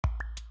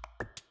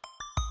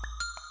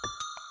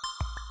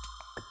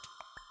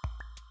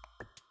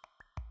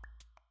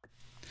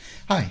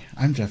Hi,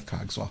 I'm Jeff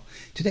Cogswell.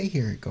 Today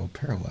here at Go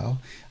Parallel,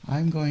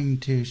 I'm going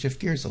to shift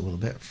gears a little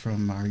bit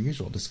from our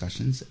usual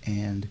discussions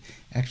and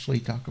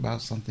actually talk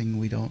about something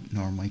we don't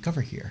normally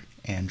cover here,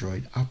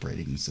 Android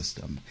operating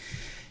system.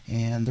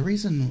 And the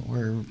reason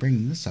we're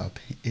bringing this up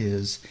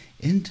is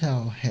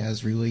Intel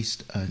has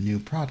released a new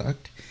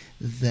product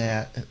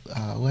that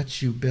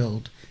lets you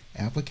build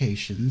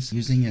applications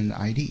using an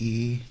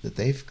IDE that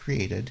they've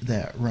created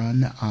that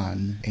run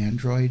on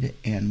Android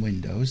and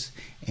Windows,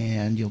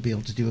 and you'll be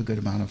able to do a good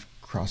amount of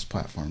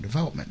cross-platform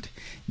development.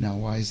 Now,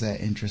 why is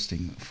that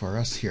interesting for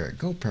us here at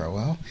Go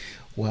Parallel?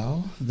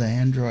 Well,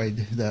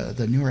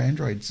 the newer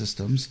Android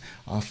systems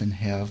often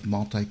have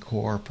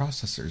multi-core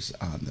processors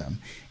on them,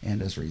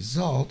 and as a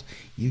result,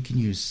 you can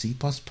use C++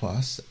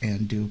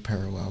 and do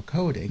parallel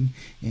coding,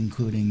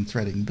 including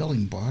threading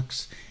building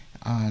blocks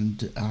on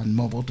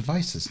mobile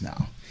devices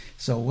now.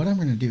 So what I'm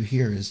going to do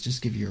here is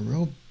just give you a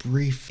real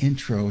brief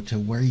intro to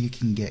where you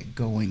can get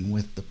going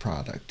with the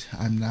product.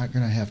 I'm not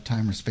going to have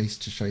time or space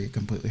to show you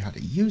completely how to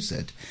use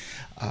it,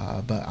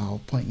 but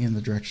I'll point you in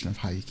the direction of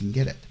how you can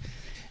get it.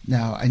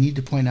 Now, I need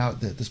to point out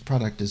that this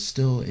product is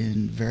still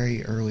in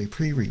very early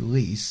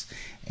pre-release,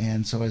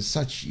 and so as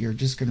such, you're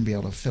just going to be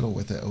able to fiddle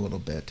with it a little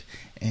bit,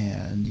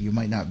 and you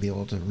might not be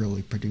able to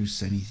really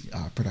produce any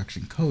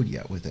production code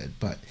yet with it.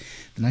 But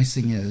the nice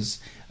thing is,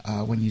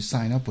 when you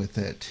sign up with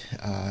it,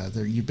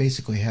 you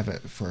basically have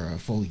it for a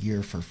full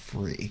year for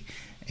free,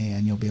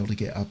 and you'll be able to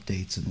get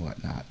updates and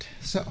whatnot.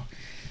 So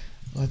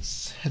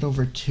let's head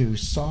over to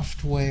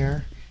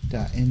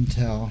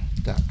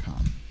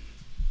software.intel.com.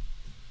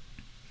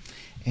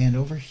 And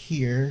over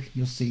here,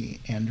 you'll see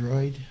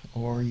Android,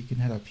 or you can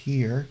head up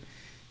here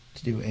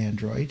to do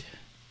Android.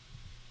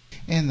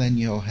 And then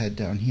you'll head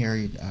down here.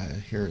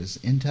 Here is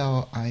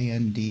Intel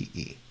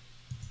INDE.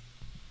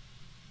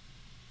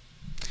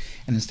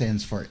 And it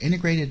stands for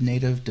Integrated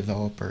Native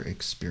Developer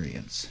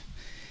Experience.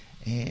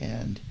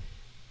 And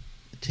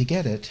to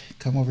get it,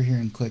 come over here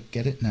and click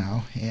Get It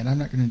Now. And I'm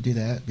not going to do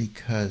that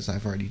because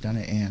I've already done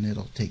it, and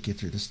it'll take you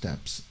through the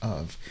steps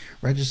of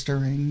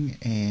registering,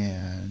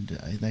 and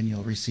then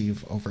you'll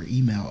receive over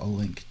email a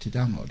link to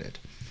download it.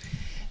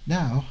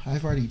 Now,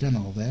 I've already done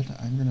all that.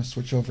 I'm going to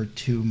switch over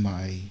to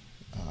my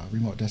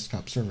remote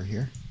desktop server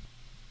here.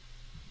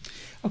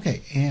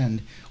 Okay,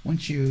 and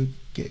once you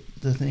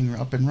get the thing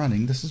up and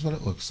running, this is what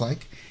it looks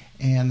like.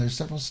 And there's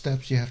several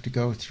steps you have to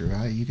go through.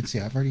 You can see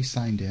I've already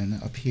signed in.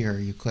 Up here,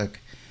 you click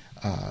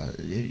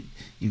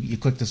you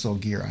click this little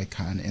gear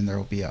icon, and there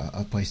will be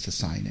a place to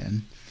sign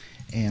in.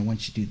 And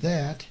once you do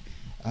that,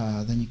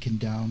 then you can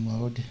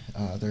download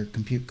their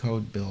Compute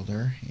Code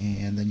Builder,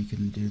 and then you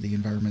can do the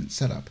environment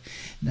setup.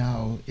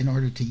 Now, in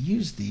order to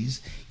use these,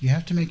 you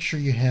have to make sure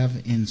you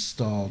have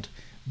installed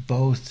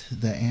both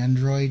the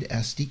Android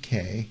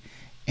SDK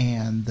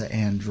and the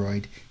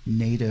Android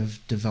Native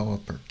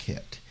Developer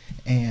Kit.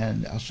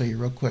 And I'll show you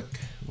real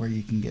quick where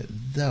you can get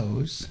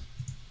those.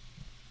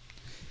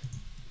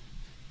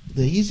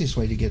 The easiest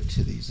way to get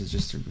to these is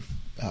just to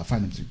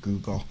find them through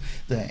Google.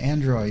 The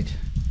Android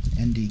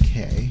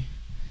NDK,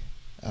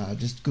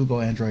 just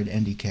Google Android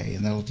NDK,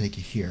 and that'll take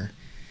you here.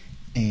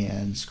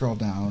 And scroll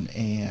down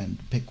and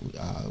pick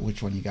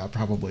which one you got,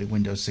 probably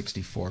Windows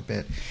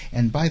 64-bit.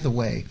 And by the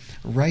way,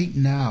 right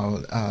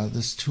now,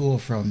 this tool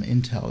from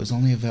Intel is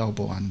only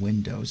available on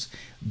Windows,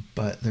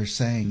 but they're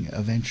saying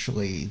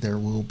eventually there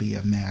will be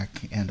a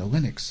Mac and a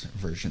Linux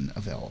version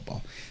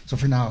available. So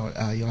for now,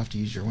 you'll have to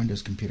use your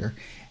Windows computer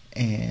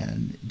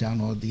and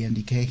download the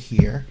NDK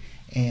here,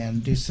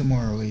 and do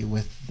similarly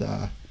with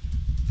the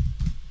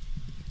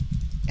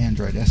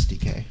Android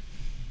SDK.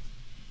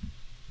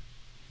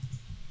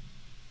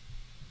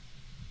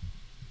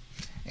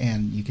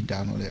 And you can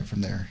download it from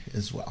there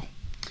as well.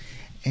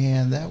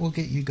 And that will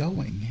get you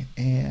going.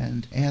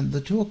 And the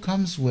tool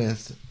comes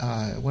with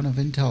one of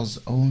Intel's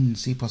own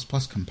C++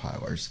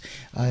 compilers.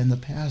 In the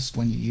past,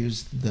 when you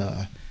used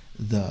the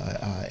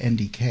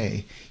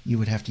NDK, you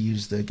would have to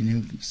use the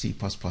GNU C++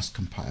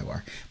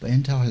 compiler. But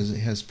Intel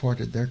has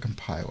ported their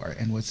compiler.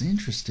 And what's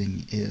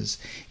interesting is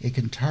it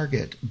can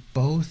target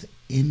both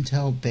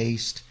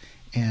Intel-based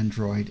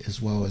Android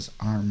as well as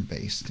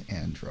ARM-based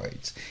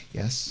Androids.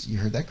 Yes, you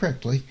heard that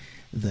correctly.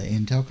 The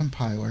Intel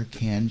compiler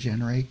can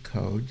generate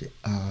code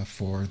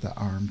for the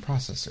ARM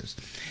processors.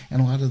 And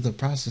a lot of the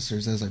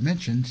processors, as I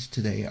mentioned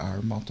today,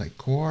 are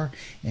multi-core,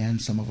 and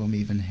some of them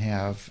even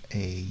have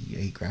a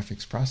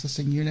graphics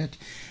processing unit.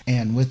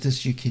 And with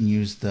this, you can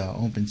use the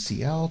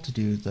OpenCL to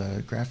do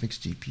the graphics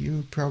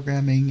GPU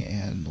programming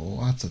and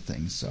lots of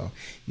things. So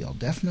you'll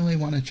definitely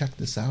want to check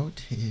this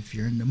out if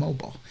you're into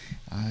mobile.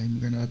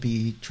 I'm going to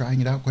be trying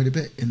it out quite a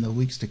bit in the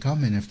weeks to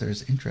come, and if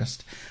there's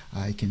interest,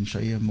 I can show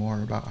you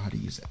more about how to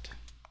use it.